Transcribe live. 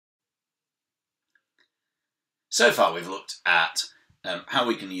So far we've looked at how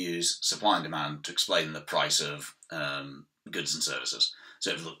we can use supply and demand to explain the price of goods and services.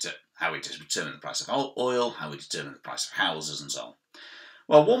 So we've looked at how we determine the price of oil, how we determine the price of houses and so on.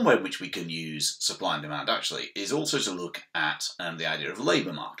 Well, one way in which we can use supply and demand actually is also to look at the idea of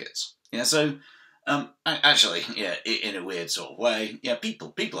labour markets. Yeah, so actually, yeah, in a weird sort of way, yeah,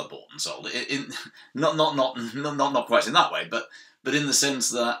 people are bought and sold. Not quite in that way, but in the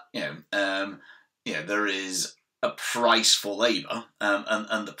sense that there is a price for labour,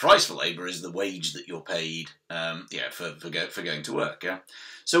 and the price for labour is the wage that you're paid, for going to work. Yeah,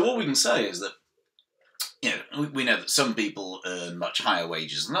 so what we can say is that, we know that some people earn much higher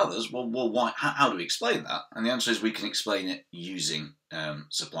wages than others. Well, why? How do we explain that? And the answer is we can explain it using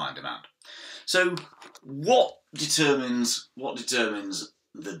supply and demand. So, what determines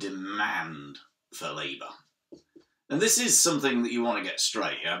the demand for labour? And this is something that you want to get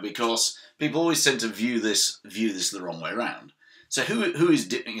straight, yeah, because people always tend to view this the wrong way around. So, who is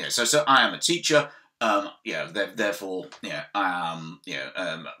so I am a teacher. Therefore, I am,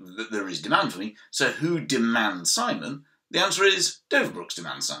 there is demand for me. So who demands Simon? The answer is Dover-Brooks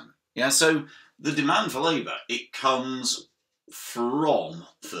demands Simon. Yeah, so the demand for labour, it comes from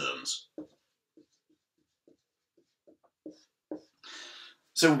firms.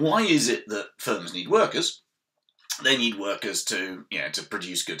 So why is it that firms need workers? They need workers to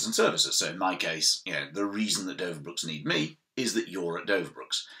produce goods and services. So in my case, the reason that Dover-Brooks need me is that you're at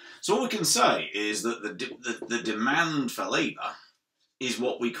Dover-Brooks. So what we can say is that the demand for labour is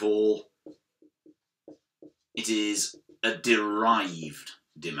what we call, it is a derived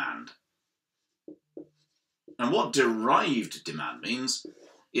demand. And what derived demand means,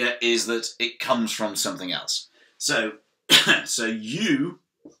 is that it comes from something else. So, so you,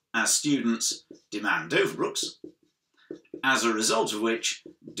 as students, demand Dover-Brooks, as a result of which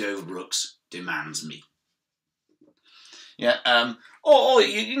Dover-Brooks demands me. Yeah, or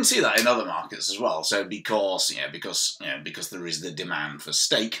you can see that in other markets as well. So because there is the demand for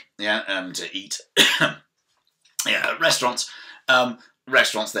steak, to eat, at restaurants,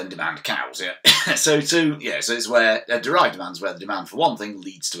 restaurants then demand cows. Yeah, so it's where a derived demand is where the demand for one thing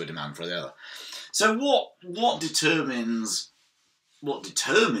leads to a demand for the other. So what determines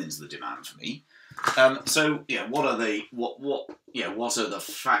the demand for me? What are the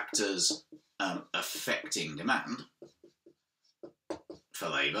factors affecting demand for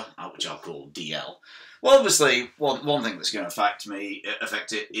labour, which I'll call DL? Well, obviously, one thing that's going to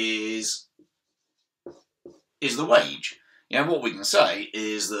affect it is the wage. What we can say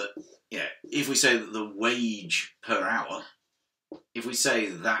is that, if we say that the wage per hour, if we say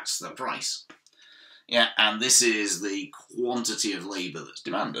that's the price, and this is the quantity of labour that's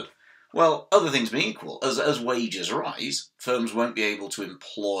demanded, well, other things being equal, as wages rise, firms won't be able to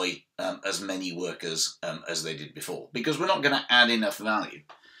employ as many workers as they did before, because we're not going to add enough value.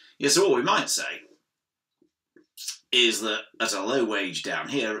 So what we might say is that at a low wage down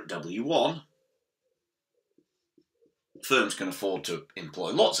here at W1, firms can afford to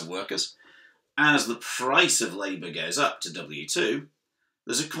employ lots of workers. As the price of labour goes up to W2,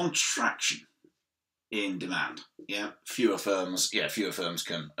 there's a contraction in demand. Fewer firms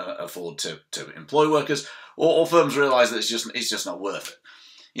can afford to employ workers, or firms realise that it's just not worth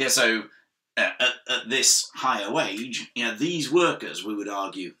it. So at this higher wage, these workers, we would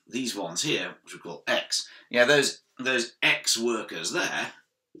argue, these ones here, which we call X, those X workers there,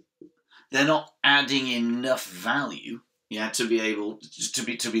 they're not adding enough value, to be able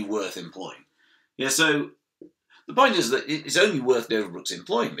to be worth employing. So the point is that it's only worth Dover-Brooks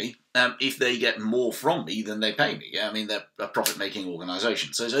employing me if they get more from me than they pay me. They're a profit-making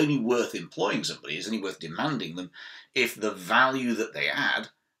organisation, so it's only worth employing somebody, it's only worth demanding them if the value that they add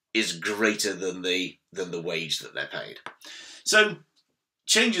is greater than the wage that they're paid. So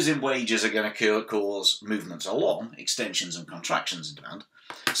changes in wages are going to cause movements along, extensions and contractions in demand.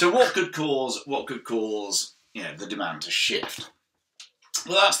 So what could cause the demand to shift?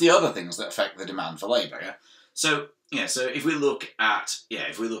 Well, that's the other things that affect the demand for labour. So if we look at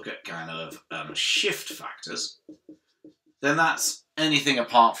kind of shift factors, then that's anything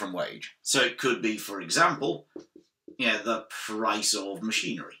apart from wage. So it could be, for example, the price of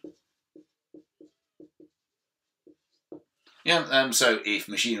machinery. So if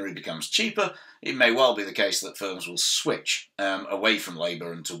machinery becomes cheaper, it may well be the case that firms will switch away from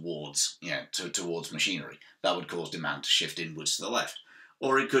labour and towards machinery. That would cause demand to shift inwards to the left.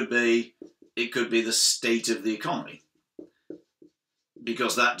 Or it could be the state of the economy,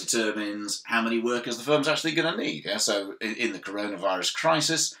 because that determines how many workers the firm's actually going to need. So in the coronavirus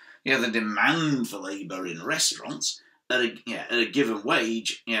crisis, the demand for labour in restaurants at a given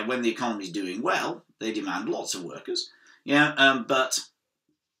wage, when the economy's doing well, they demand lots of workers. But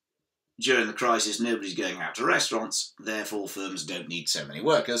during the crisis, nobody's going out to restaurants, therefore firms don't need so many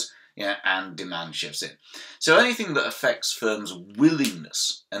workers, and demand shifts in. So anything that affects firms'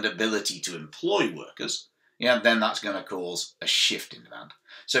 willingness and ability to employ workers, then that's going to cause a shift in demand.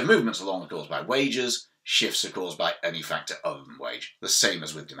 So movements along are caused by wages, shifts are caused by any factor other than wage, the same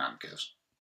as with demand curves.